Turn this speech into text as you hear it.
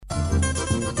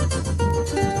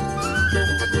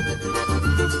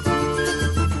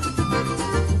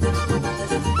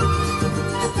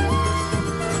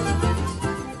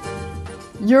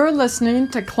You're listening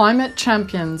to Climate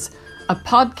Champions, a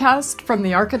podcast from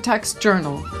the Architects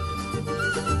Journal.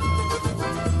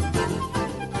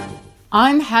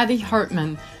 I'm Hattie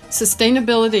Hartman,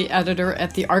 Sustainability Editor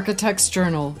at the Architects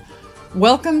Journal.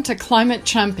 Welcome to Climate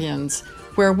Champions,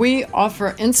 where we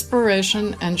offer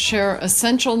inspiration and share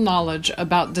essential knowledge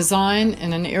about design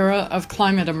in an era of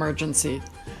climate emergency.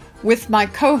 With my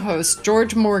co-host,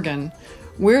 George Morgan,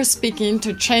 we're speaking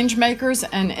to changemakers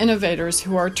and innovators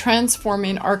who are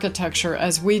transforming architecture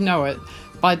as we know it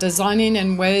by designing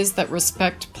in ways that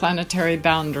respect planetary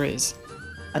boundaries.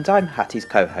 And I'm Hattie's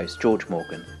co-host, George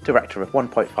Morgan, Director of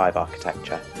 1.5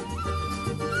 Architecture.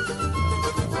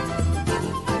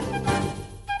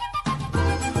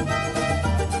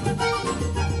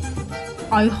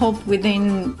 I hope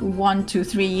within 1 to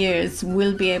 3 years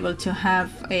we'll be able to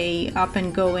have a up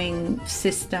and going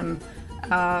system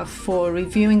for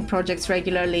reviewing projects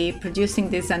regularly, producing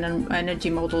these energy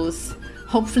models,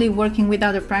 hopefully working with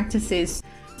other practices.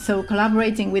 So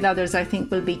collaborating with others, I think,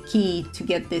 will be key to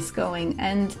get this going.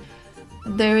 And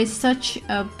there is such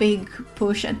a big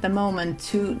push at the moment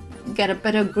to get a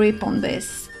better grip on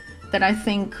this that I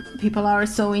think people are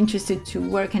so interested to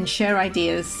work and share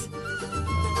ideas.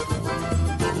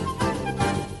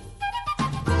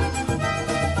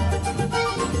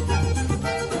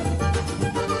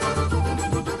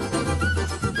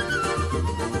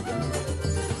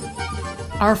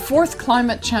 Our fourth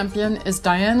climate champion is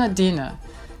Diana Dina,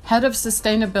 Head of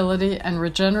Sustainability and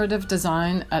Regenerative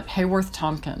Design at Haworth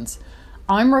Tompkins.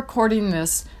 I'm recording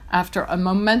this after a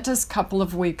momentous couple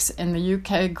of weeks in the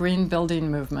UK green building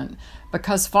movement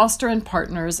because Foster &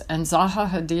 Partners and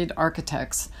Zaha Hadid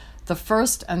Architects, the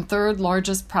first and third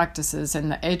largest practices in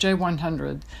the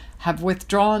AJ100, have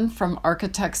withdrawn from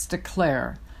Architects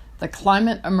Declare, the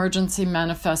climate emergency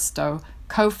manifesto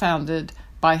co-founded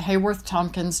by Haworth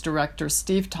Tompkins director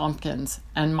Steve Tompkins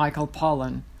and Michael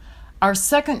Pollan. Our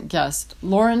second guest,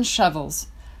 Lauren Shevels,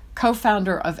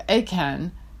 co-founder of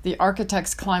ACAN, the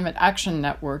Architects Climate Action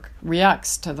Network,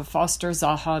 reacts to the Foster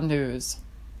Zaha news.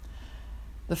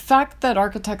 The fact that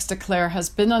Architects Declare has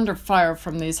been under fire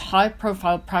from these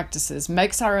high-profile practices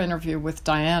makes our interview with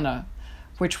Diana,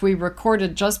 which we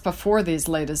recorded just before these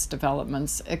latest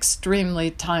developments,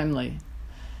 extremely timely.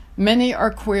 Many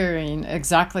are querying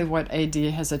exactly what AD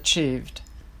has achieved.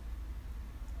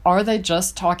 Are they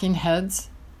just talking heads?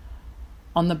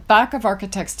 On the back of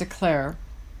Architects Declare,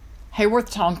 Haworth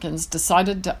Tompkins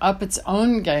decided to up its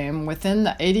own game within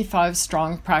the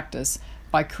 85-strong practice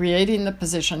by creating the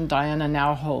position Diana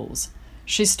now holds.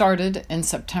 She started in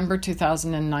September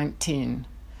 2019.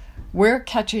 We're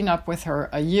catching up with her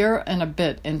a year and a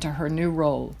bit into her new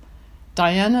role.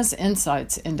 Diana's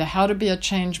insights into how to be a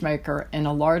change maker in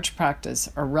a large practice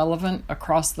are relevant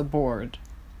across the board.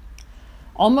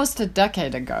 Almost a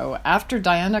decade ago, after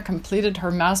Diana completed her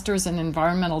master's in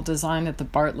environmental design at the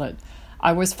Bartlett,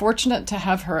 I was fortunate to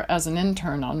have her as an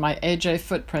intern on my AJ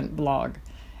Footprint blog.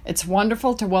 It's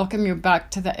wonderful to welcome you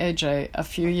back to the AJ a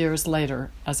few years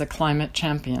later as a climate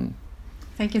champion.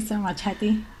 Thank you so much,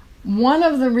 Hattie. One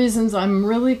of the reasons I'm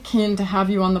really keen to have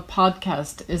you on the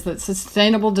podcast is that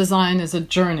sustainable design is a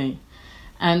journey,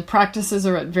 and practices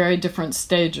are at very different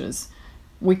stages.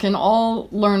 We can all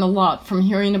learn a lot from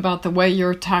hearing about the way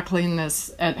you're tackling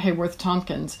this at Haworth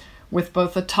Tompkins with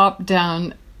both a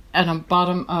top-down and a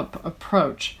bottom-up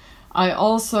approach. I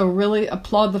also really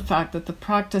applaud the fact that the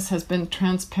practice has been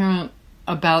transparent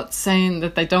about saying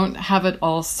that they don't have it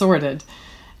all sorted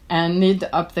and need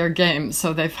to up their game,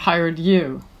 so they've hired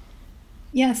you.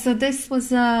 Yeah, so this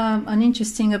was an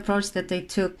interesting approach that they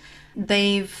took.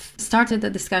 They've started a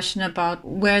discussion about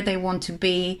where they want to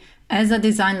be as a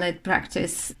design-led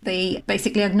practice. They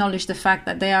basically acknowledge the fact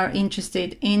that they are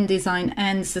interested in design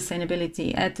and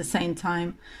sustainability at the same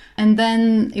time. And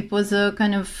then it was a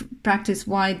kind of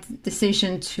practice-wide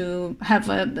decision to have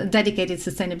a dedicated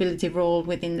sustainability role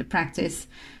within the practice.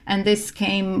 And this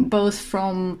came both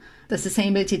from the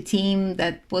sustainability team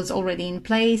that was already in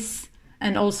place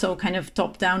and also kind of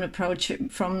top-down approach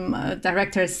from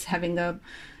directors having a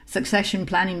succession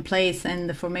plan in place and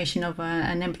the formation of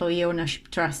an employee ownership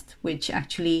trust, which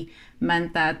actually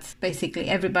meant that basically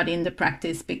everybody in the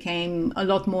practice became a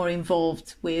lot more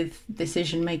involved with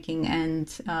decision making and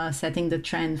setting the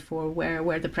trend for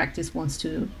where the practice wants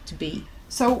to be.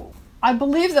 So I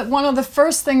believe that one of the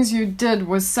first things you did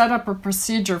was set up a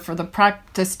procedure for the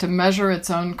practice to measure its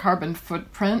own carbon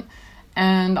footprint.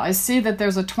 And I see that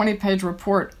there's a 20-page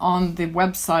report on the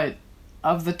website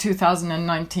of the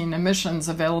 2019 emissions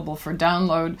available for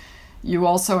download. You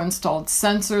also installed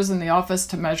sensors in the office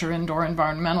to measure indoor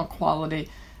environmental quality.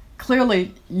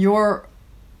 Clearly, you're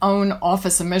own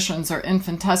office emissions are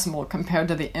infinitesimal compared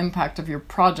to the impact of your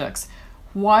projects.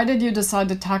 Why did you decide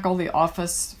to tackle the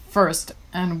office first,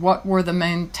 and what were the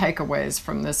main takeaways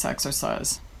from this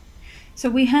exercise? So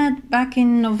we had, back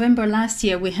in November last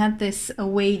year, we had this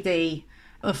away day,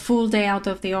 a full day out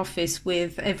of the office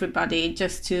with everybody,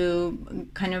 just to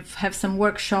kind of have some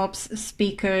workshops,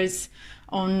 speakers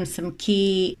on some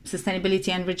key sustainability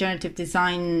and regenerative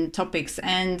design topics.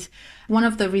 And one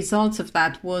of the results of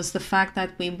that was the fact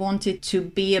that we wanted to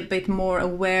be a bit more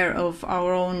aware of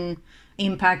our own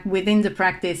impact within the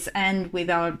practice and with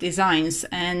our designs.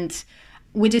 And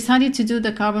we decided to do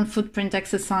the carbon footprint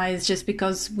exercise just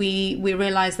because we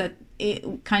realized that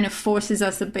it kind of forces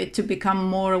us a bit to become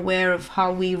more aware of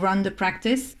how we run the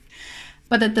practice.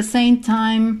 But at the same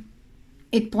time,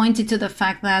 it pointed to the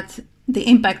fact that the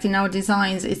impact in our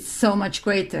designs is so much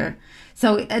greater.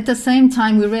 So at the same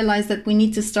time, we realized that we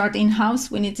need to start in-house.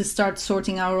 We need to start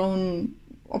sorting our own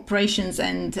operations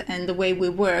and the way we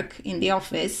work in the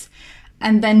office,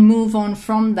 and then move on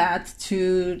from that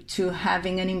to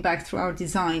having an impact through our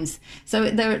designs.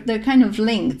 So they're kind of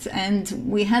linked. And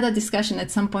we had a discussion at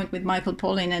some point with Michael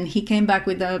Pollan, and he came back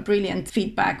with a brilliant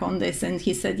feedback on this. And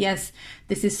he said, yes,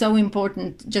 this is so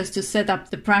important just to set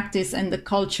up the practice and the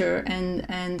culture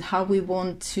and how we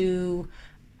want to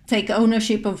take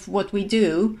ownership of what we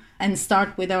do and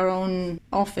start with our own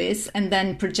office and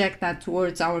then project that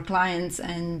towards our clients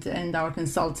and our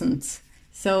consultants.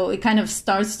 So it kind of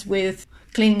starts with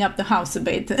cleaning up the house a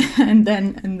bit and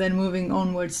then moving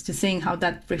onwards to seeing how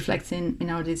that reflects in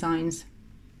our designs.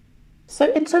 So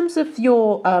in terms of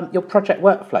your project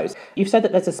workflows, you've said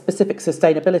that there's a specific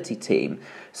sustainability team.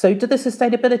 So do the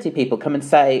sustainability people come and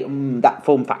say, that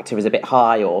form factor is a bit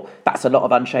high, or that's a lot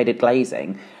of unshaded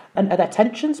glazing? And are there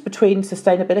tensions between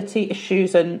sustainability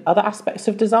issues and other aspects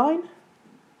of design?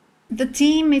 The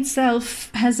team itself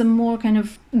has a more kind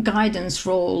of guidance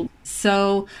role.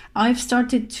 So I've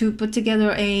started to put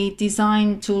together a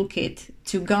design toolkit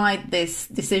to guide this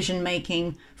decision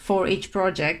making for each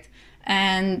project.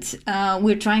 And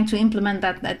we're trying to implement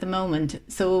that at the moment.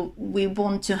 So we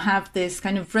want to have this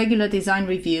kind of regular design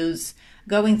reviews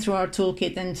going through our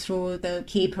toolkit and through the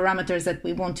key parameters that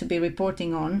we want to be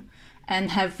reporting on,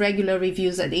 and have regular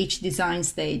reviews at each design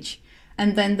stage.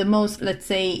 And then the most, let's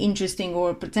say, interesting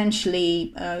or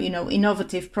potentially,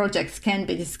 innovative projects can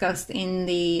be discussed in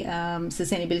the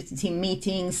sustainability team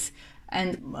meetings,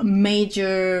 and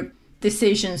major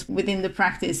decisions within the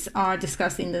practice are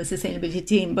discussed in the sustainability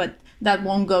team, but that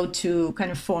won't go to kind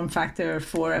of form factor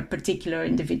for a particular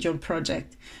individual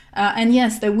project. And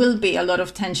yes, there will be a lot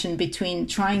of tension between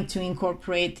trying to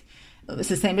incorporate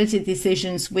sustainability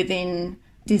decisions within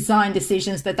design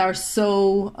decisions that are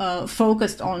so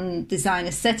focused on design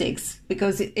aesthetics,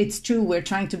 because it's true, we're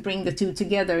trying to bring the two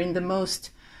together in the most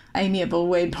amiable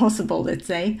way possible, let's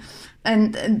say.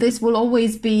 And this will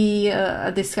always be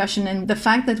a discussion. And the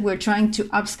fact that we're trying to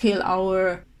upskill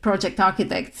our project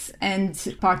architects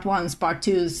and part ones, part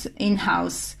twos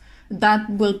in-house, that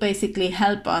will basically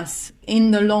help us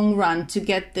in the long run to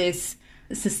get this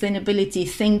sustainability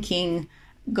thinking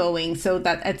going, so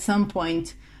that at some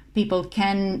point people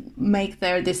can make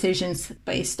their decisions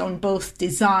based on both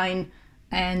design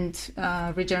and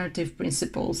regenerative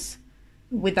principles,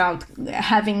 without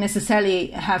having necessarily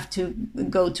have to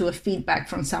go to a feedback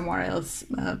from somewhere else,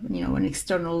 an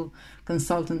external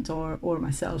consultant or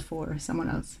myself or someone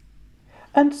else.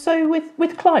 And so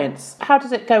with clients, how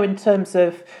does it go in terms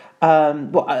of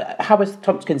how is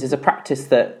Tompkins is a practice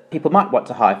that people might want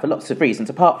to hire for lots of reasons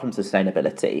apart from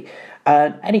sustainability?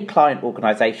 Any client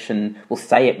organisation will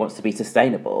say it wants to be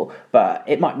sustainable, but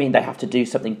it might mean they have to do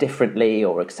something differently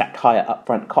or accept higher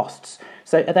upfront costs.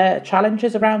 So are there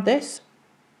challenges around this?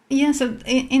 Yeah, so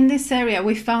in this area,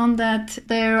 we found that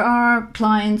there are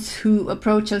clients who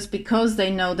approach us because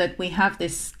they know that we have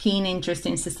this keen interest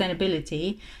in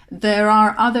sustainability. There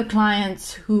are other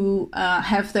clients who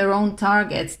have their own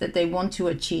targets that they want to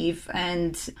achieve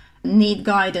and need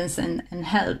guidance and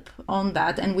help on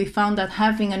that. And we found that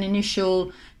having an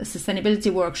initial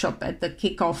sustainability workshop at the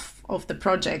kickoff of the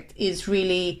project is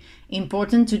really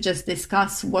important, to just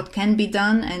discuss what can be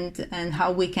done and how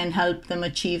we can help them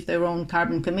achieve their own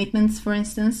carbon commitments, for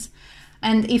instance.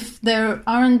 And if there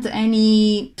aren't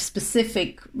any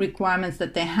specific requirements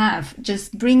that they have,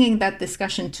 just bringing that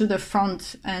discussion to the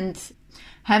front and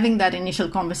having that initial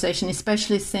conversation,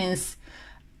 especially since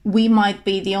we might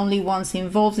be the only ones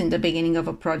involved in the beginning of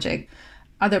a project.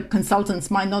 Other consultants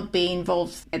might not be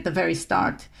involved at the very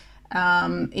start.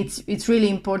 It's really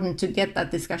important to get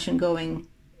that discussion going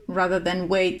rather than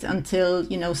wait until,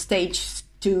 stage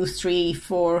 2, 3,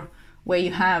 4, where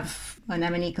you have an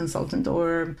M&E consultant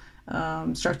or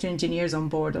structural engineers on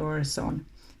board or so on.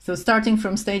 So starting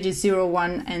from stages 0,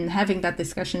 1 and having that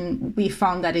discussion, we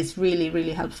found that is really,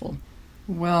 really helpful.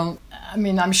 Well, I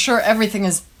mean, I'm sure everything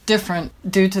is different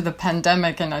due to the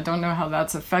pandemic, and I don't know how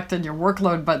that's affected your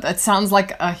workload, but it sounds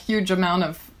like a huge amount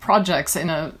of projects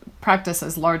in a practice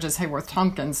as large as Haworth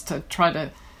Tompkins to try to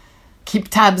keep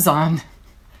tabs on.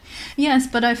 Yes,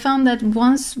 but I found that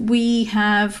once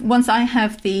I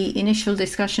have the initial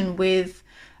discussion with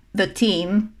the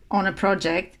team on a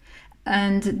project,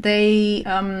 and they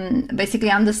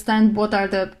basically understand what are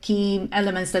the key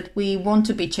elements that we want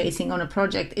to be chasing on a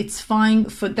project, it's fine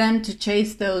for them to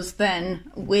chase those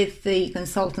then with the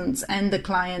consultants and the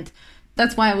client.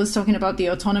 That's why I was talking about the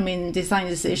autonomy in design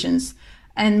decisions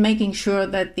and making sure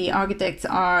that the architects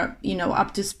are,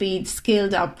 up to speed,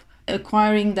 skilled up,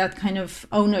 acquiring that kind of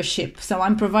ownership. So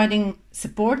I'm providing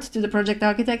support to the project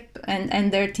architect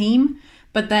and their team,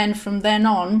 but then from then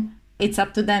on, it's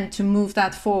up to them to move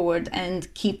that forward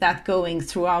and keep that going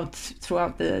throughout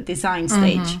the design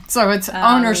stage. Mm-hmm. So it's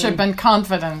ownership and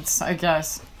confidence, I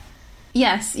guess.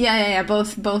 Yes, yeah.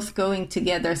 Both going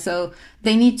together. So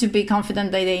they need to be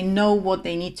confident that they know what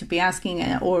they need to be asking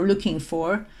or looking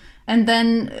for. And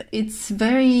then it's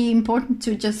very important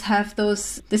to just have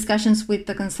those discussions with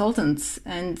the consultants.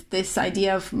 And this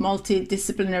idea of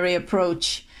multidisciplinary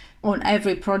approach on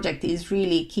every project is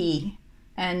really key.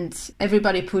 And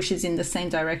everybody pushes in the same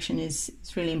direction is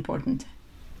really important.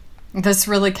 This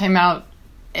really came out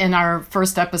in our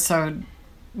first episode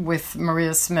with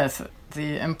Maria Smith,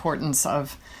 the importance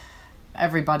of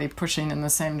everybody pushing in the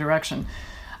same direction.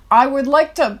 I would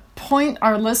like to point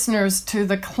our listeners to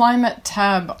the climate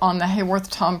tab on the Haworth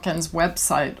Tompkins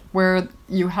website, where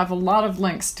you have a lot of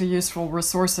links to useful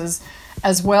resources,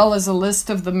 as well as a list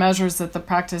of the measures that the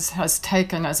practice has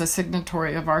taken as a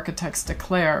signatory of Architects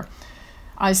Declare.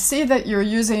 I see that you're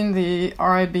using the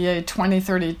RIBA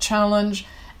 2030 Challenge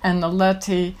and the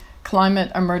LETI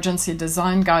Climate Emergency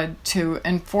Design Guide to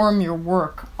inform your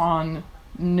work on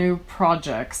new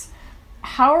projects.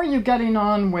 How are you getting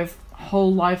on with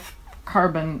whole life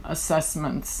carbon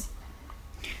assessments?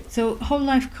 So whole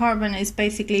life carbon is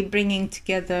basically bringing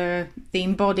together the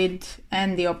embodied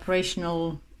and the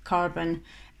operational carbon.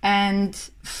 And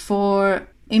for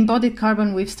embodied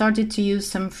carbon, we've started to use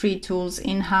some free tools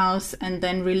in-house and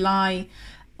then rely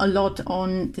a lot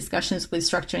on discussions with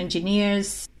structural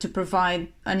engineers to provide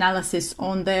analysis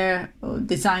on their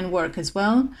design work as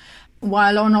well.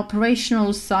 While on the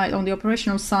operational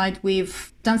side,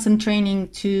 we've done some training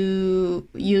to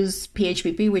use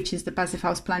PHPP, which is the Passive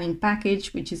House Planning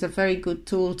Package, which is a very good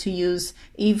tool to use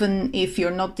even if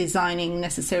you're not designing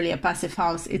necessarily a passive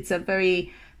house.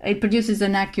 It produces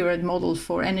an accurate model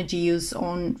for energy use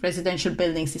on residential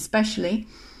buildings especially.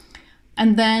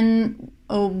 And then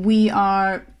we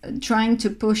are trying to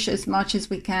push as much as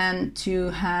we can to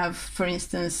have, for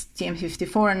instance,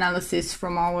 TM54 analysis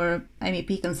from our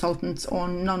MEP consultants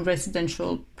on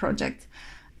non-residential projects.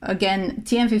 Again,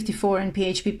 TM54 and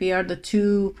PHPP are the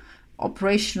two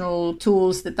operational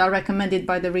tools that are recommended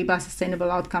by the RIBA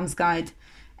Sustainable Outcomes Guide.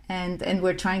 And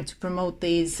we're trying to promote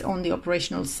these on the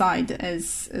operational side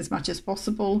as much as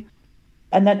possible.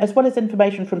 And then, as well as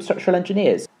information from structural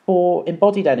engineers, for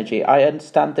embodied energy, I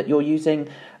understand that you're using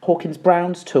Hawkins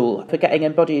Brown's tool for getting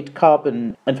embodied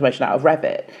carbon information out of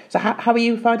Revit. So how are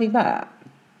you finding that?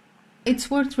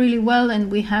 It's worked really well, and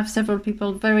we have several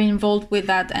people very involved with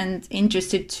that and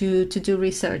interested to do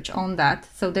research on that.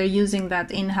 So they're using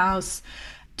that in-house,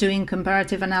 doing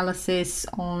comparative analysis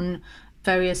on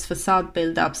various facade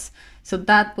build-ups. So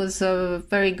that was a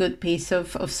very good piece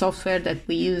of software that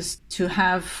we used to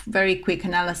have very quick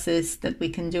analysis that we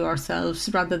can do ourselves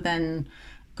rather than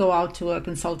go out to a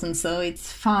consultant. So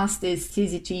it's fast, it's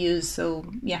easy to use. So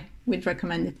yeah, we'd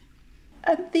recommend it.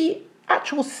 And the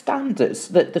actual standards,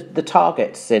 the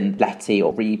targets in LETI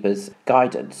or RIBA's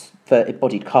guidance for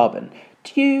embodied carbon,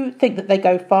 do you think that they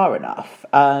go far enough?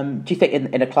 Do you think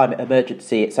in a climate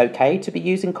emergency it's okay to be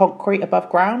using concrete above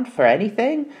ground for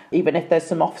anything, even if there's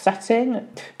some offsetting?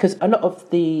 Because a lot of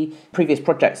the previous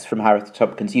projects from Haworth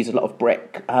Tompkins use a lot of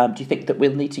brick. Do you think that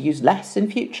we'll need to use less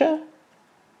in future?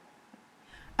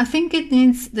 I think it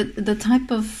needs the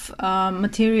type of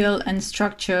material and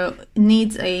structure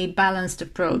needs a balanced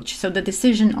approach. So the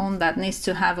decision on that needs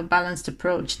to have a balanced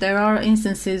approach. There are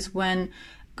instances when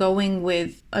going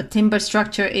with a timber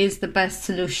structure is the best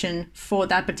solution for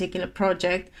that particular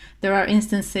project. There are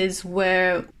instances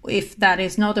where if that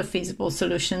is not a feasible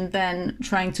solution, then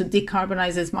trying to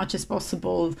decarbonize as much as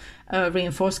possible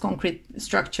reinforced concrete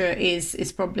structure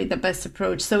is probably the best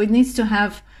approach. So it needs to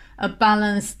have a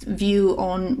balanced view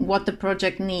on what the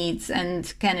project needs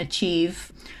and can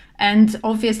achieve. and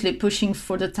obviously pushing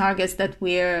for the targets that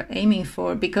we're aiming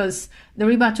for, because the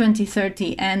RIBA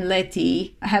 2030 and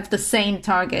LETI have the same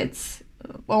targets,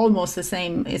 almost the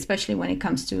same, especially when it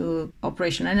comes to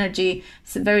operational energy.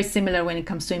 It's very similar when it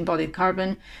comes to embodied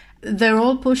carbon. They're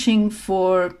all pushing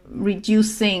for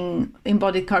reducing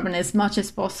embodied carbon as much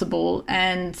as possible.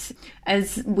 And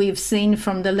as we've seen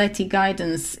from the LETI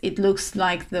guidance, it looks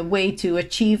like the way to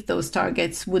achieve those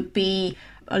targets would be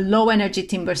a low energy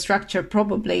timber structure,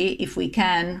 probably, if we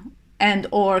can, and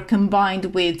or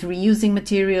combined with reusing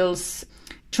materials,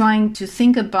 trying to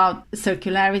think about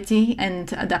circularity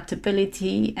and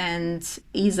adaptability and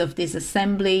ease of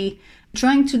disassembly,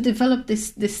 trying to develop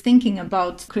this thinking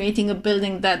about creating a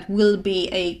building that will be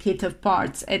a kit of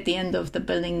parts at the end of the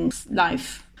building's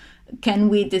life. Can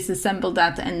we disassemble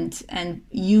that and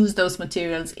use those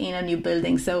materials in a new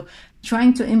building? So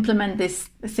trying to implement this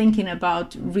thinking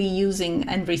about reusing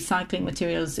and recycling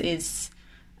materials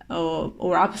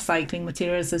or upcycling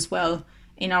materials as well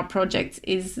in our projects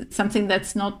is something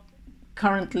that's not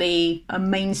currently a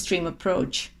mainstream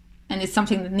approach. And it's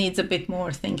something that needs a bit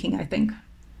more thinking, I think.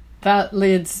 That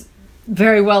leads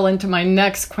very well into my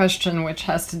next question, which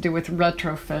has to do with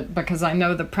retrofit, because I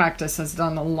know the practice has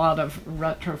done a lot of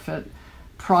retrofit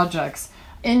projects.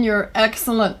 In your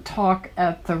excellent talk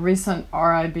at the recent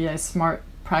RIBA Smart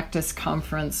Practice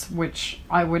Conference, which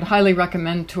I would highly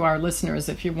recommend to our listeners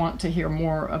if you want to hear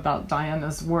more about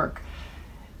Diana's work,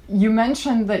 you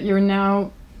mentioned that you're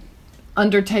now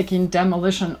undertaking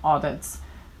demolition audits.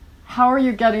 How are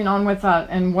you getting on with that,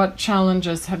 and what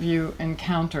challenges have you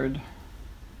encountered?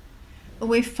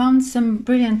 We found some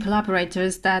brilliant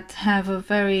collaborators that have a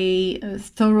very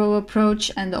thorough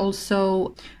approach and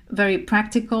also very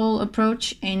practical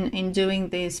approach in doing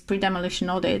these pre-demolition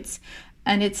audits.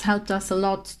 And it's helped us a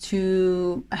lot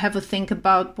to have a think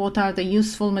about what are the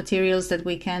useful materials that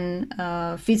we can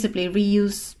feasibly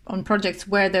reuse on projects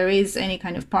where there is any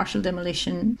kind of partial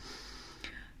demolition.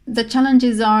 The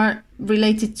challenges are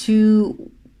related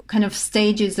to kind of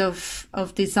stages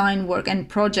of design work and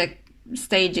project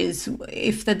stages.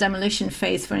 If the demolition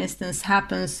phase, for instance,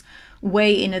 happens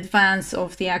way in advance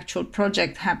of the actual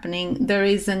project happening, there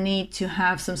is a need to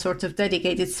have some sort of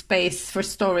dedicated space for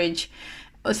storage.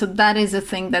 So that is a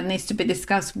thing that needs to be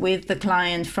discussed with the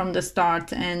client from the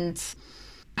start. And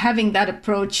having that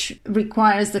approach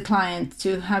requires the client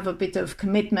to have a bit of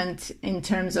commitment in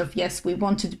terms of, yes, we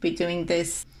wanted to be doing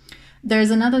this.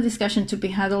 There's another discussion to be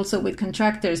had also with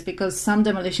contractors, because some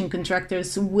demolition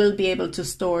contractors will be able to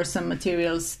store some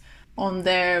materials on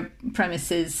their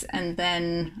premises and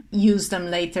then use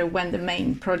them later when the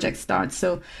main project starts.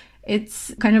 So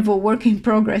it's kind of a work in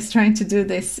progress trying to do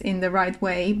this in the right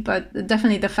way. But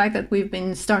definitely the fact that we've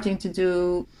been starting to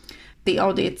do the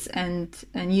audits and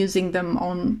using them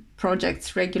on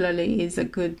projects regularly is a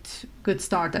good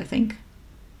start, I think.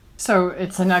 So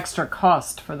it's an extra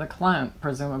cost for the client,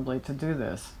 presumably, to do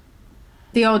this.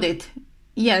 The audit,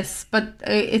 yes, but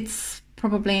it's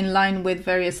probably in line with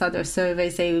various other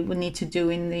surveys they would need to do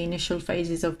in the initial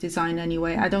phases of design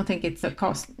anyway. I don't think it's a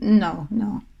cost. No.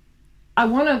 I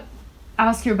want to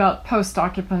ask you about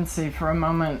post-occupancy for a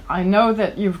moment. I know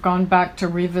that you've gone back to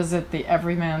revisit the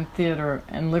Everyman Theatre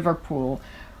in Liverpool,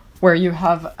 where you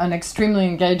have an extremely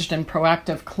engaged and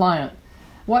proactive client.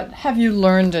 What have you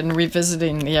learned in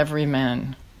revisiting the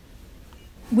Everyman?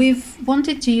 We've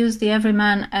wanted to use the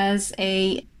Everyman as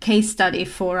a case study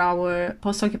for our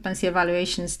post-occupancy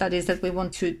evaluation studies that we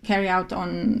want to carry out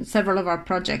on several of our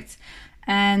projects.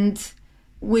 And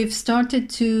we've started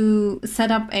to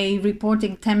set up a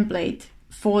reporting template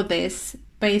for this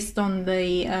based on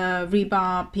the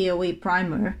RIBA POE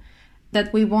primer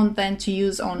that we want then to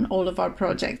use on all of our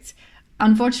projects.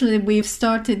 Unfortunately, we've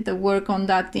started the work on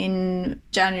that in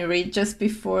January, just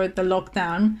before the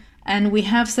lockdown, and we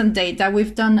have some data.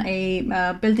 We've done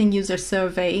a building user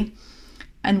survey,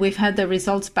 and we've had the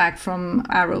results back from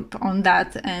Arup on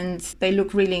that, and they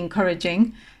look really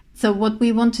encouraging. So what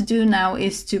we want to do now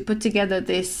is to put together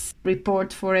this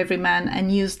report for Everyman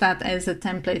and use that as a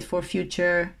template for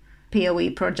future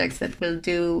POE projects that we'll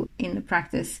do in the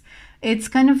practice.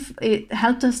 It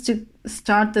helped us to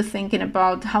start the thinking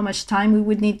about how much time we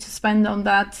would need to spend on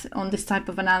this type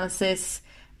of analysis,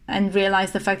 and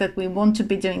realize the fact that we want to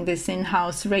be doing this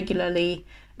in-house regularly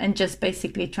and just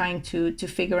basically trying to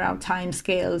figure out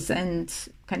timescales and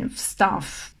kind of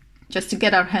stuff just to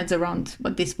get our heads around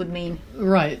what this would mean.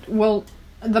 Right. Well,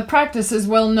 the practice is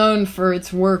well known for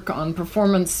its work on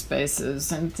performance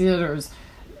spaces and theaters.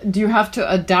 Do you have to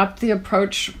adapt the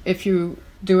approach if you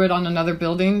do it on another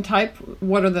building type?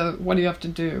 What do you have to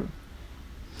do?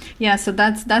 Yeah, so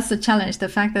that's the challenge. The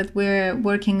fact that we're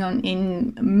working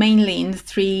mainly in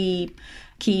three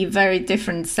key, very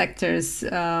different sectors: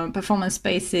 performance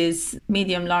spaces,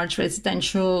 medium, large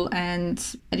residential,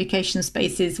 and education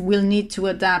spaces. We'll need to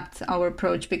adapt our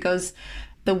approach because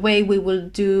the way we will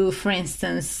do, for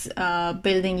instance,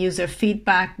 building user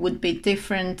feedback would be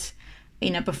different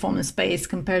in a performance space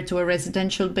compared to a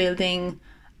residential building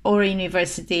or a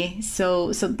university.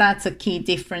 So that's a key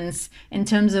difference in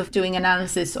terms of doing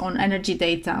analysis on energy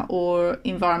data or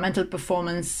environmental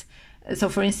performance. So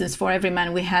for instance, for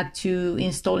Everyman, we had to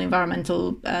install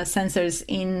environmental sensors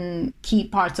in key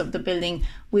parts of the building.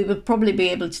 We would probably be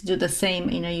able to do the same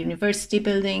in a university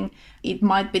building. It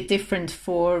might be different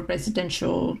for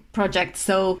residential projects.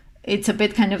 So it's a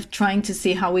bit kind of trying to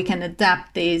see how we can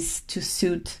adapt this to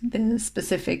suit the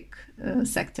specific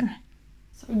sector.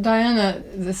 Diana,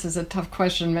 this is a tough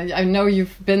question. I know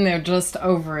you've been there just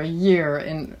over a year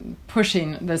in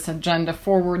pushing this agenda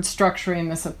forward, structuring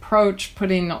this approach,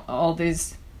 putting all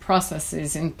these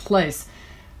processes in place.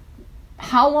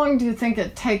 How long do you think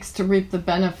it takes to reap the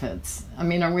benefits? I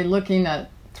mean, are we looking at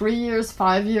 3 years,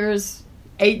 5 years,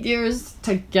 8 years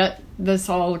to get this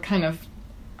all kind of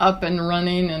up and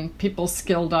running and people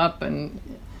skilled up? And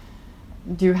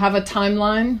do you have a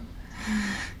timeline?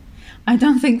 I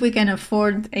don't think we can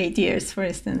afford 8 years, for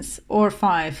instance, or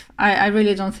 5. I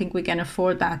really don't think we can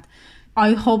afford that.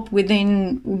 I hope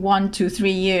within 1 to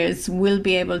 3 years we'll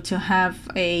be able to have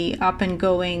a up and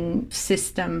going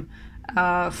system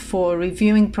for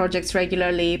reviewing projects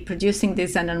regularly, producing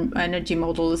these energy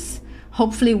models,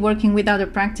 hopefully working with other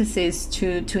practices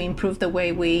to improve the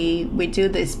way we do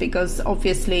this, because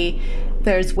obviously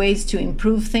there's ways to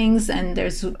improve things, and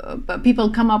there's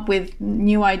people come up with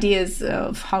new ideas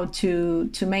of how to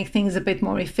make things a bit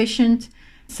more efficient.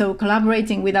 So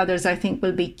collaborating with others, I think,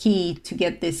 will be key to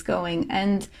get this going.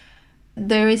 And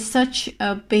there is such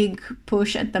a big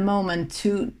push at the moment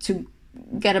to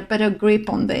get a better grip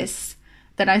on this,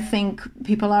 that I think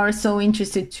people are so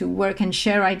interested to work and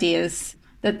share ideas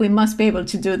that we must be able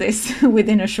to do this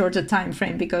within a shorter time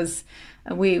frame, because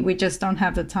we just don't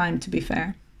have the time, to be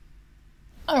fair.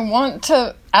 I want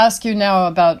to ask you now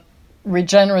about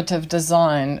regenerative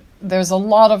design. There's a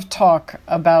lot of talk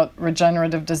about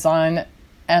regenerative design,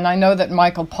 and I know that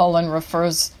Michael Pollan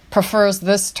prefers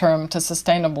this term to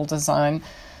sustainable design.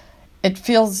 It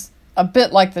feels a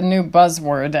bit like the new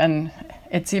buzzword, and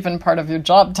it's even part of your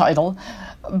job title,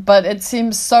 but it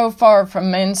seems so far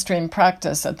from mainstream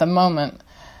practice at the moment.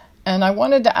 And I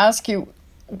wanted to ask you,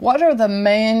 what are the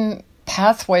main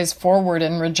pathways forward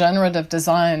in regenerative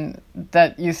design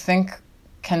that you think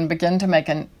can begin to make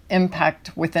an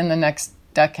impact within the next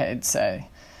decade, say?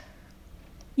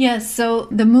 Yes, so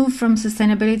the move from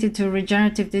sustainability to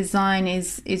regenerative design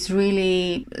is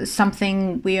really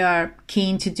something we are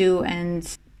keen to do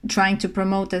and trying to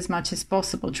promote as much as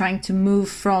possible, trying to move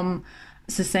from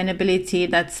sustainability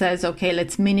that says, okay,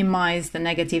 let's minimize the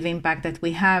negative impact that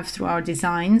we have through our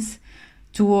designs,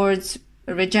 towards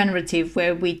regenerative,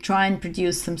 where we try and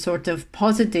produce some sort of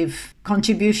positive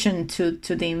contribution to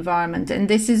the environment. And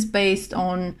this is based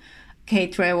on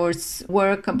Kate Raworth's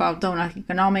work about donut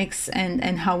economics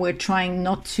and how we're trying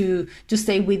not to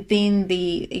stay within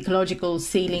the ecological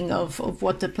ceiling of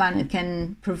what the planet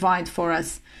can provide for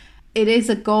us. It is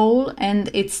a goal, and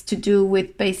it's to do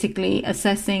with basically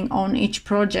assessing on each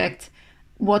project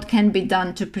what can be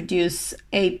done to produce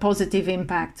a positive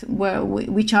impact,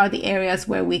 which are the areas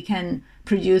where we can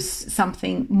produce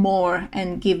something more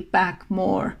and give back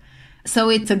more. So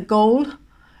it's a goal,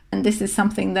 and this is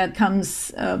something that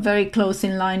comes very close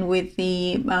in line with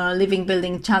the Living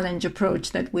Building Challenge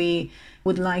approach that we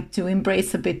would like to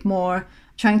embrace a bit more,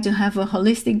 trying to have a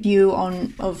holistic view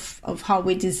of how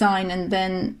we design, and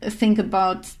then think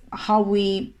about how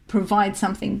we provide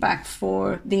something back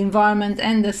for the environment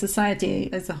and the society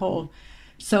as a whole.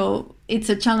 So it's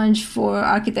a challenge for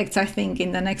architects, I think,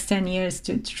 in the next 10 years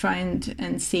to try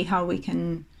and see how we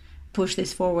can push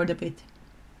this forward a bit.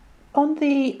 On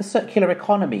the circular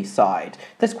economy side,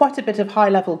 there's quite a bit of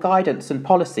high-level guidance and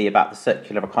policy about the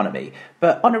circular economy,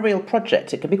 but on a real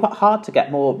project, it can be quite hard to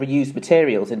get more reused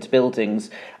materials into buildings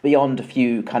beyond a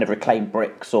few kind of reclaimed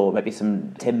bricks or maybe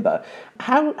some timber.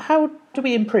 How do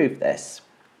we improve this?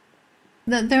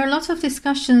 There are lots of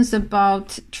discussions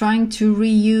about trying to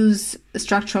reuse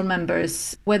structural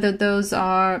members, whether those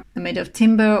are made of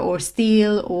timber or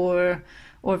steel or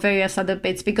various other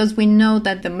bits, because we know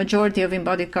that the majority of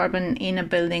embodied carbon in a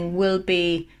building will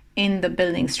be in the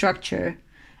building structure.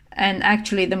 And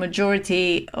actually, the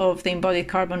majority of the embodied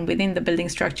carbon within the building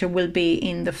structure will be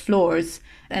in the floors.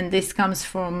 And this comes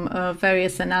from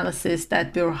various analyses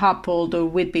that Bure Happold or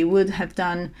Whitby Wood have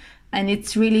done. And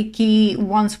it's really key,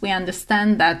 once we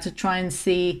understand that, to try and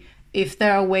see if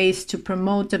there are ways to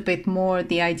promote a bit more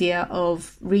the idea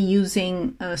of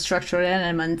reusing structural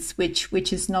elements,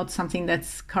 which is not something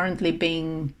that's currently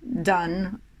being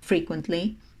done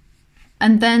frequently.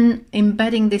 And then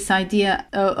embedding this idea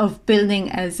of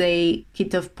building as a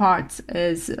kit of parts,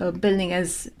 as building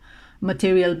as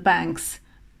material banks,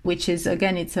 which is,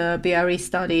 again, it's a BRE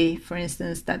study, for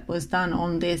instance, that was done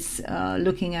on this,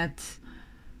 looking at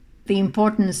the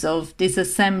importance of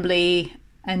disassembly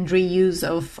and reuse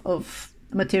of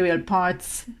material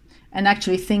parts, and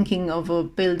actually thinking of a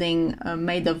building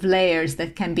made of layers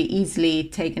that can be easily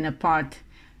taken apart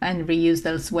and reused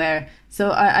elsewhere.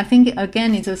 So I think,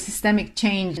 again, it's a systemic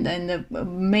change and a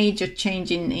major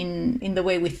change in the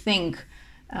way we think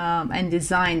and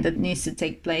design that needs to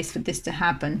take place for this to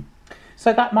happen.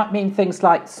 So that might mean things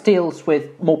like steels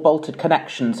with more bolted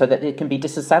connections so that it can be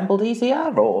disassembled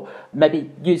easier, or maybe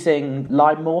using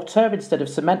lime mortar instead of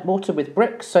cement mortar with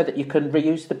bricks so that you can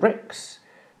reuse the bricks.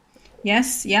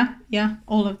 Yes, yeah,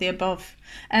 all of the above.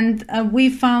 And we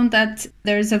found that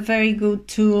there's a very good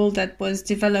tool that was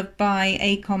developed by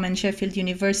AECOM and Sheffield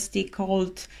University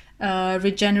called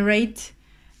Regenerate.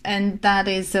 And that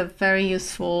is a very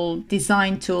useful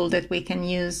design tool that we can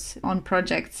use on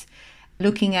projects,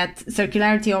 looking at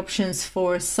circularity options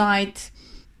for site,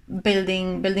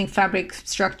 building fabric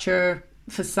structure,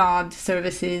 facade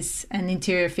services, and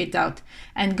interior fit out.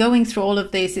 And going through all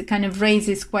of this, it kind of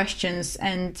raises questions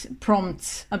and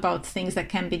prompts about things that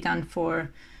can be done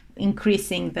for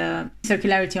increasing the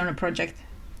circularity on a project.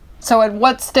 So at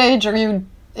what stage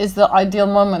is the ideal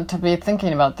moment to be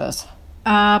thinking about this?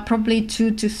 Probably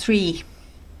 2 to 3.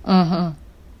 Mm-hmm.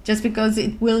 Just because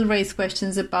it will raise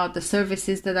questions about the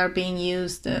services that are being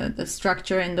used, the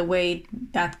structure and the way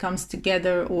that comes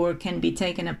together or can be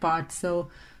taken apart. So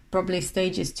probably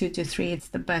stages 2 to 3, it's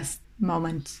the best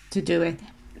moment to do it.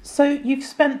 So you've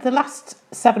spent the last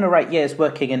 7 or 8 years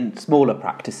working in smaller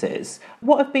practices.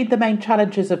 What have been the main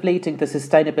challenges of leading the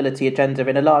sustainability agenda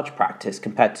in a large practice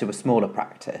compared to a smaller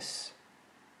practice?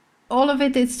 All of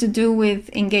it is to do with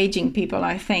engaging people,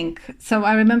 I think. So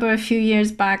I remember a few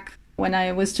years back when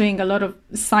I was doing a lot of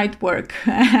site work,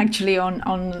 actually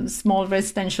on small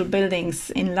residential buildings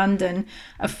in London,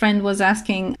 a friend was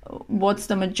asking, what's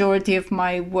the majority of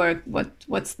my work?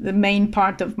 What's the main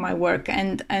part of my work?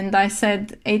 And I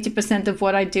said 80% of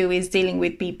what I do is dealing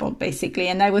with people, basically.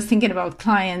 And I was thinking about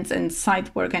clients and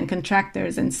site work and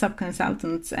contractors and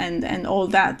subconsultants and all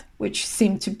that, which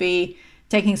seemed to be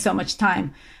taking so much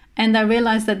time. And I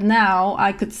realized that now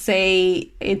I could say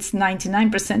it's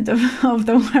 99% of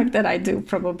the work that I do,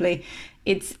 probably.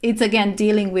 It's again,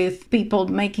 dealing with people,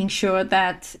 making sure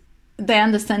that they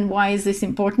understand why is this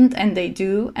important, and they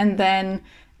do. And then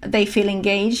they feel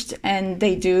engaged, and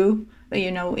they do,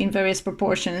 in various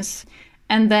proportions.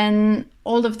 And then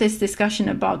all of this discussion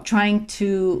about trying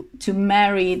to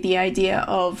marry the idea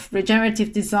of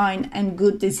regenerative design and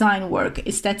good design work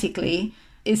aesthetically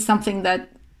is something that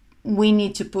we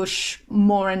need to push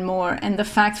more and more. And the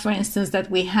fact, for instance,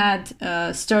 that we had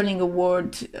a Sterling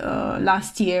Award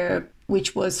last year,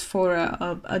 which was for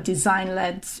a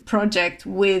design-led project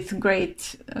with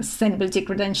great sustainability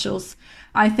credentials,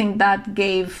 I think that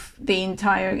gave the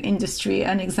entire industry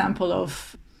an example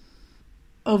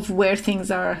of where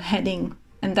things are heading.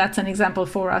 And that's an example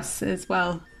for us as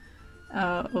well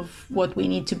of what we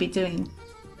need to be doing.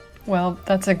 Well,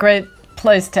 that's a great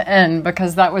place to end,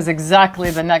 because that was exactly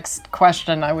the next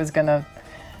question I was going to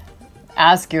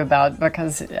ask you about,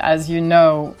 because as you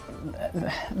know,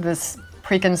 this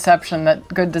preconception that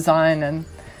good design and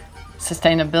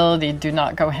sustainability do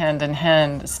not go hand in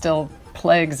hand still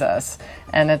plagues us,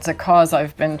 and it's a cause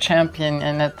I've been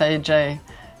championing at the AJ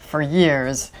for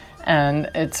years,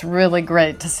 and it's really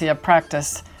great to see a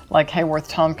practice like Haworth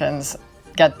Tompkins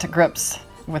get to grips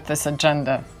with this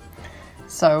agenda.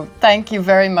 So thank you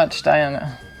very much,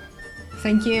 Diana.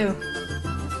 Thank you.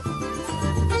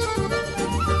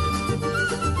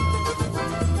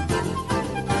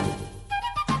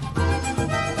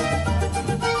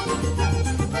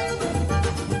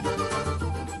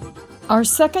 Our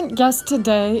second guest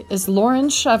today is Lauren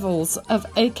Shevels of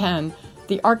ACAN,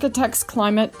 the Architects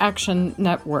Climate Action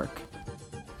Network.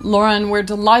 Lauren, we're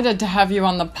delighted to have you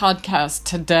on the podcast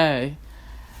today.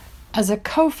 As a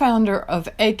co-founder of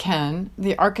ACAN,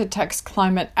 the Architects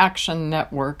Climate Action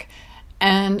Network,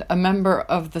 and a member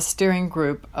of the steering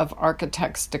group of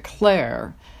Architects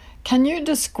Declare, Can you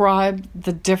describe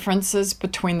the differences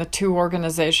between the two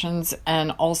organizations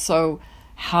and also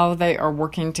how they are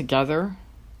working together?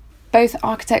 Both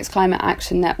Architects Climate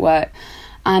Action Network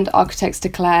and Architects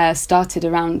Declare started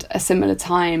around a similar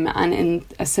time and in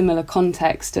a similar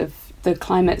context of the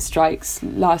climate strikes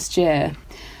last year.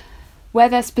 Where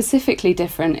they're specifically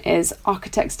different is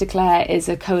Architects Declare is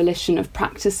a coalition of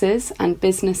practices and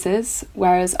businesses,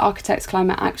 whereas Architects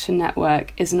Climate Action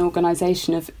Network is an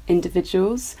organisation of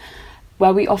individuals,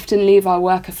 where we often leave our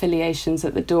work affiliations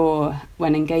at the door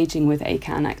when engaging with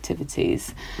ACAN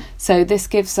activities. So this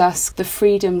gives us the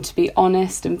freedom to be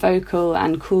honest and vocal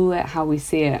and call it how we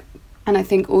see it. And I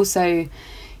think also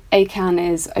ACAN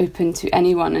is open to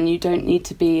anyone, and you don't need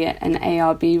to be an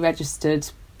ARB registered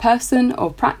person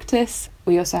or practice.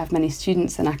 We also have many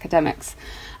students and academics.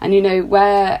 And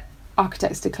where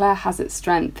Architects Declare has its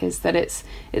strength is that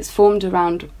it's formed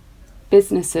around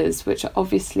businesses which are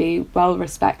obviously well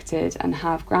respected and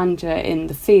have grandeur in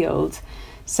the field.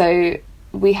 So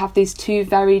we have these two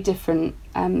very different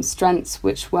strengths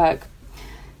which work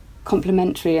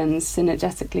complementary and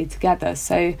synergetically together.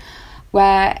 So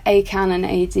where ACAN and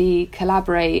AD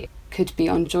collaborate could be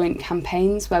on joint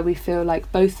campaigns where we feel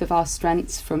like both of our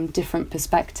strengths from different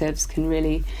perspectives can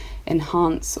really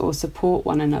enhance or support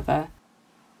one another.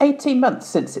 18 months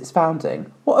since its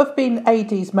founding, what have been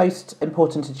AD's most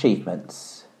important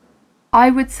achievements? I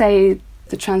would say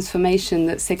the transformation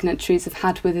that signatories have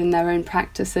had within their own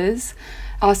practices.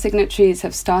 Our signatories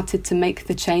have started to make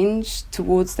the change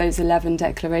towards those 11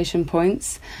 declaration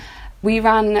points. We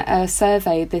ran a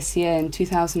survey this year in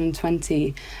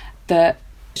 2020 that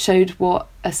showed what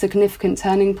a significant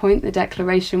turning point the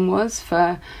declaration was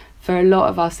for a lot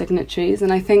of our signatories.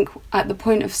 And I think at the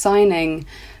point of signing,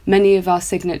 many of our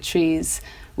signatories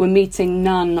were meeting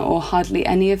none or hardly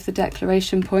any of the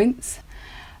declaration points.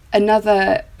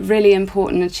 Another really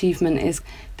important achievement is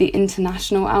the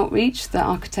international outreach that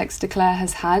Architects Declare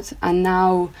has had, and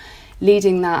now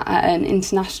leading that at an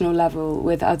international level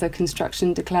with other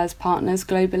Construction Declare's partners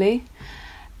globally.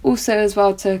 Also, as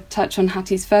well, to touch on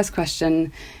Hattie's first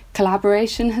question,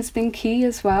 collaboration has been key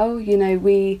as well.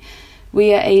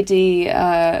 We at AD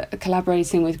are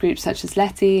collaborating with groups such as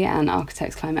LETI and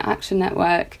Architects Climate Action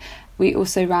Network. We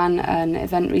also ran an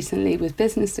event recently with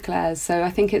Business Declares. So I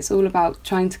think it's all about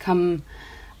trying to come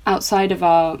outside of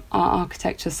our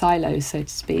architecture silos, so to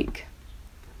speak.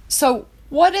 So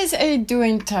what is AID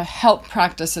doing to help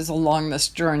practices along this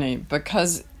journey?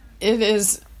 Because it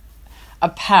is a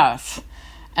path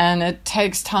and it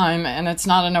takes time and it's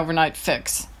not an overnight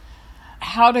fix.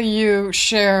 How do you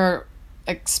share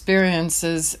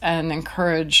experiences and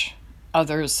encourage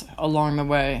others along the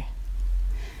way?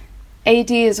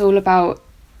 AD is all about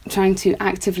trying to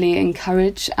actively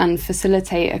encourage and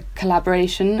facilitate a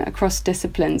collaboration across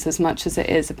disciplines as much as it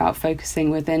is about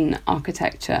focusing within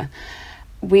architecture.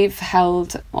 We've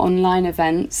held online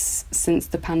events since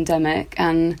the pandemic,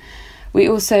 and we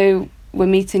also were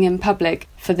meeting in public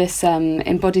for this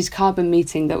embodied carbon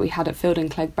meeting that we had at Field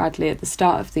and Clegg Bradley at the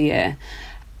start of the year.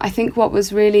 I think what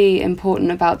was really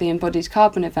important about the embodied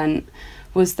carbon event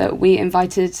was that we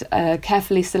invited a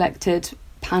carefully selected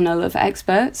panel of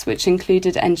experts, which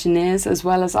included engineers as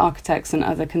well as architects and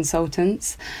other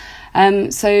consultants.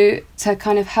 So to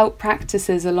kind of help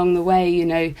practices along the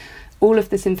way, all of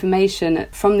this information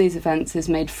from these events is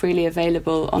made freely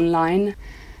available online.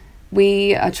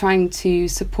 We are trying to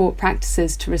support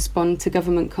practices to respond to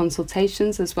government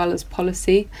consultations as well as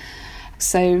policy.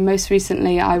 So most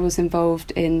recently I was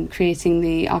involved in creating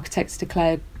the Architects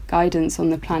Declare guidance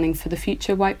on the Planning for the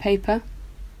Future white paper.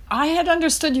 I had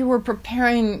understood you were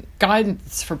preparing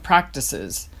guidance for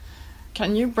practices.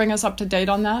 Can you bring us up to date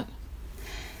on that?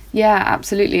 Yeah,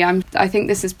 absolutely. I think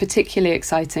this is particularly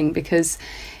exciting because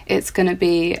it's going to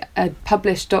be a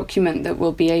published document that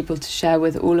we'll be able to share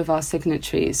with all of our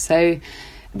signatories. So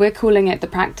we're calling it the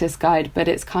practice guide, but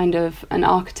it's kind of an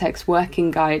architect's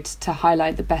working guide to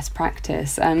highlight the best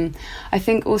practice. I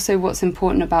think also what's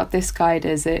important about this guide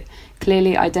is it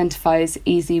clearly identifies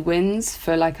easy wins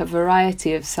for like a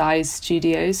variety of size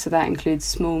studios. So that includes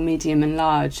small, medium and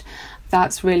large.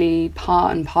 That's really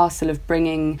part and parcel of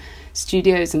bringing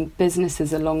studios and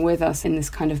businesses along with us in this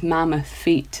kind of mammoth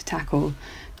feat to tackle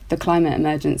the climate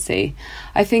emergency.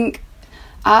 I think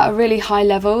at a really high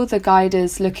level, the guide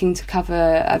is looking to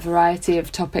cover a variety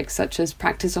of topics such as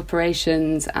practice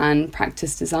operations and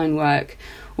practice design work,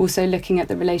 also looking at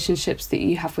the relationships that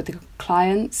you have with the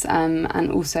clients and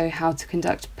also how to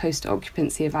conduct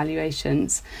post-occupancy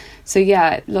evaluations. So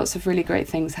yeah, lots of really great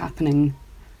things happening.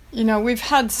 You know, we've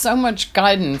had so much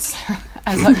guidance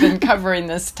as I've been covering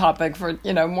this topic for,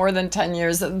 more than 10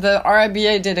 years. The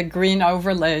RIBA did a green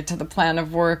overlay to the plan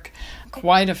of work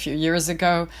quite a few years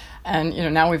ago. And,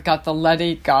 now we've got the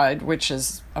LEDI guide, which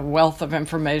is a wealth of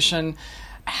information.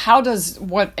 How does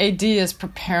what AD is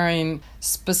preparing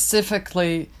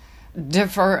specifically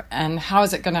differ, and how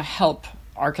is it going to help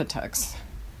architects?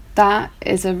 That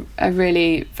is a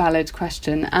really valid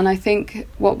question. And I think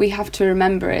what we have to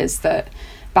remember is that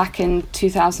back in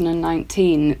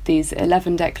 2019, these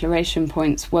 11 declaration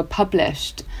points were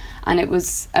published, and it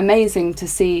was amazing to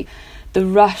see the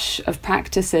rush of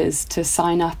practices to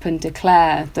sign up and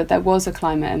declare that there was a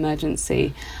climate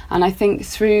emergency. And I think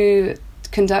through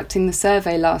conducting the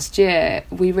survey last year,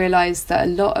 we realised that a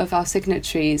lot of our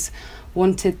signatories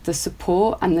wanted the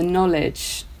support and the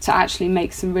knowledge to actually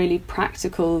make some really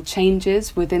practical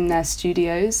changes within their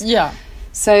studios. Yeah.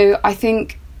 So I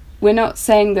think we're not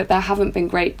saying that there haven't been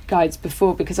great guides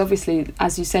before, because obviously,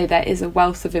 as you say, there is a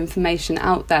wealth of information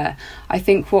out there. I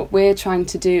think what we're trying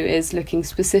to do is looking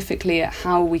specifically at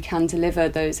how we can deliver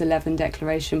those 11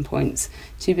 declaration points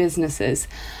to businesses.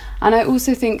 And I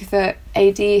also think that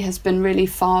AD has been really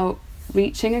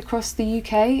far-reaching across the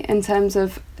UK in terms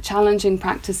of challenging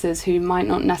practices who might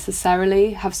not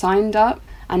necessarily have signed up,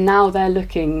 and now they're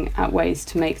looking at ways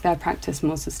to make their practice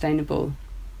more sustainable.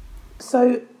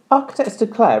 So Architects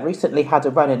Declare recently had a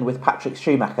run-in with Patrick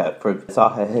Schumacher from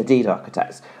Zaha Hadid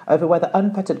Architects over whether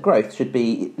unfettered growth should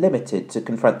be limited to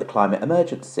confront the climate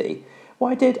emergency.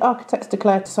 Why did Architects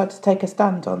Declare decide to take a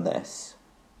stand on this?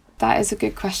 That is a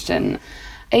good question.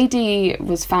 AD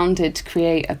was founded to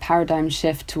create a paradigm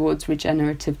shift towards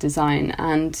regenerative design,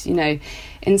 and,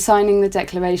 in signing the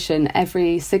declaration,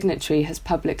 every signatory has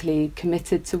publicly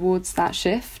committed towards that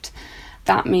shift.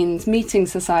 That means meeting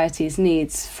society's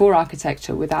needs for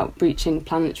architecture without breaching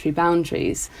planetary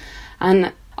boundaries.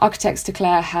 And Architects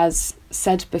Declare has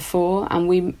said before, and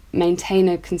we maintain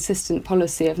a consistent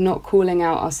policy of not calling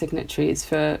out our signatories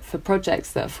for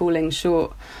projects that are falling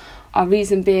short. Our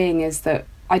reason being is that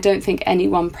I don't think any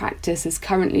one practice is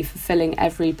currently fulfilling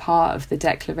every part of the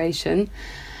declaration,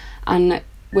 and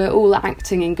we're all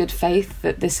acting in good faith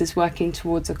that this is working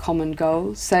towards a common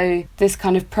goal. So this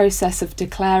kind of process of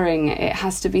declaring, it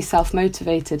has to be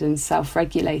self-motivated and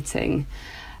self-regulating.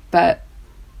 But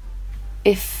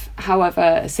if,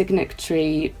 however, a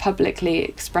signatory publicly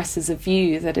expresses a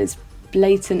view that is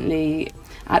blatantly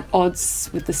at odds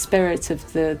with the spirit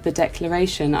of the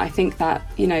declaration, I think that,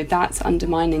 that's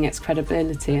undermining its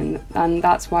credibility, and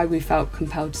that's why we felt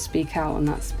compelled to speak out on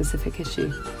that specific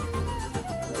issue.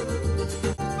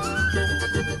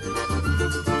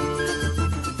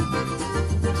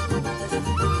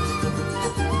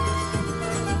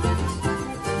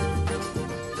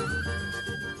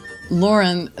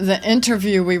 Lauren, the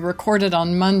interview we recorded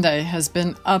on Monday has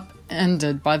been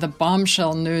upended by the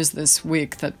bombshell news this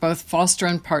week that both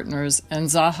Foster & Partners and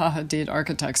Zaha Hadid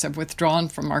Architects have withdrawn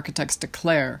from Architects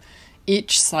Declare,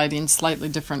 each citing slightly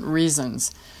different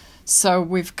reasons. So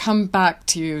we've come back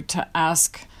to you to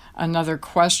ask another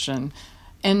question.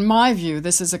 In my view,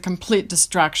 this is a complete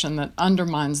distraction that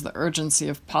undermines the urgency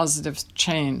of positive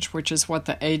change, which is what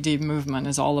the AD movement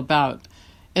is all about.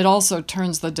 It also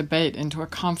turns the debate into a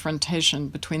confrontation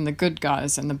between the good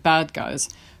guys and the bad guys,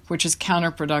 which is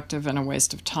counterproductive and a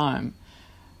waste of time.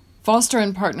 Foster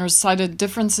 & Partners cited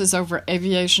differences over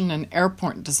aviation and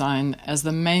airport design as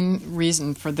the main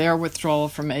reason for their withdrawal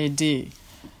from AD.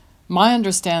 My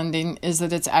understanding is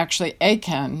that it's actually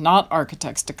ACAN, not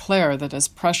Architects Declare, that has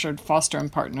pressured Foster &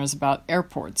 Partners about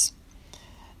airports.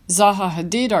 Zaha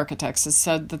Hadid Architects has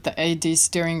said that the AD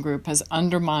steering group has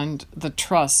undermined the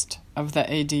trust of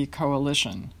the AD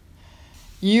coalition.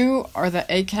 You are the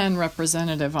ACAN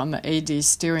representative on the AD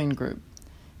steering group.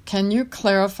 Can you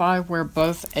clarify where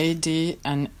both AD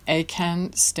and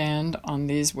ACAN stand on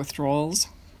these withdrawals?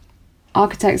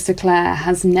 Architects Declare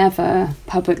has never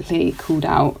publicly called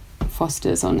out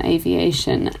Foster's on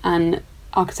aviation, and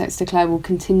Architects Declare will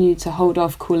continue to hold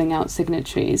off calling out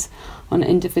signatories on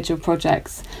individual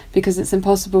projects because it's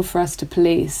impossible for us to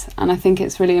police. And I think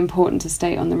it's really important to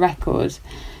state on the record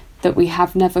that we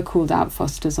have never called out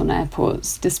Foster's on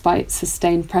airports, despite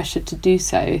sustained pressure to do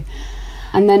so.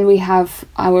 And then we have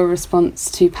our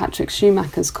response to Patrick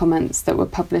Schumacher's comments that were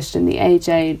published in the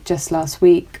AJ just last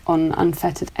week on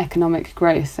unfettered economic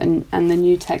growth and the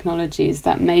new technologies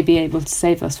that may be able to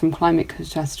save us from climate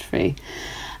catastrophe.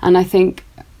 And I think,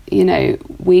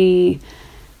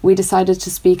 we decided to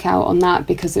speak out on that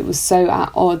because it was so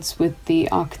at odds with the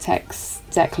Architects'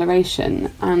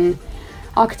 Declaration. And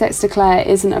Architects Declare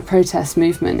isn't a protest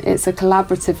movement, it's a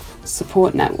collaborative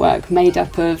support network made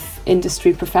up of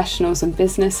industry professionals and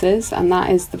businesses, and that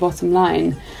is the bottom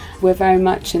line. We're very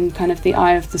much in kind of the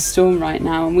eye of the storm right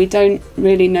now, and we don't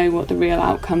really know what the real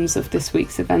outcomes of this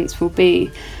week's events will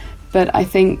be. But I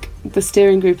think the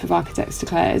steering group of Architects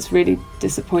Declare is really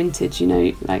disappointed,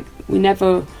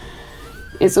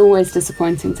 it's always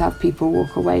disappointing to have people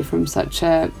walk away from such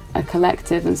a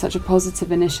collective and such a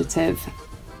positive initiative.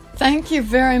 Thank you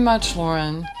very much,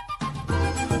 Lauren.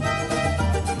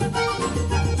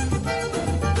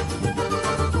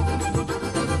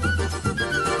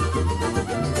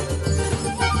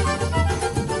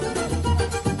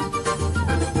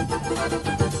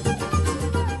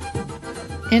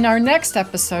 In our next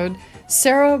episode,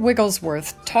 Sarah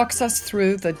Wigglesworth talks us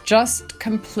through the just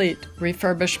complete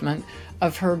refurbishment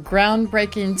of her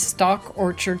groundbreaking Stock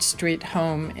Orchard Street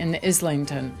home in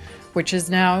Islington, which is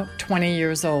now 20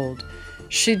 years old.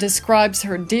 She describes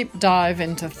her deep dive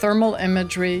into thermal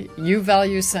imagery,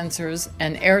 U-value sensors,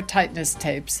 and air tightness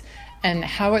tapes, and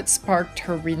how it sparked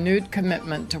her renewed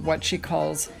commitment to what she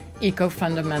calls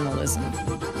eco-fundamentalism.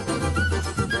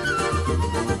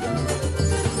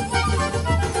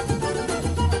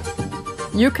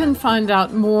 You can find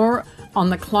out more on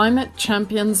the Climate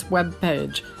Champions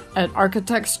webpage at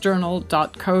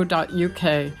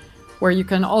architectsjournal.co.uk, where you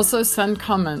can also send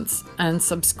comments and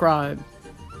subscribe.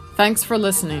 Thanks for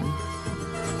listening.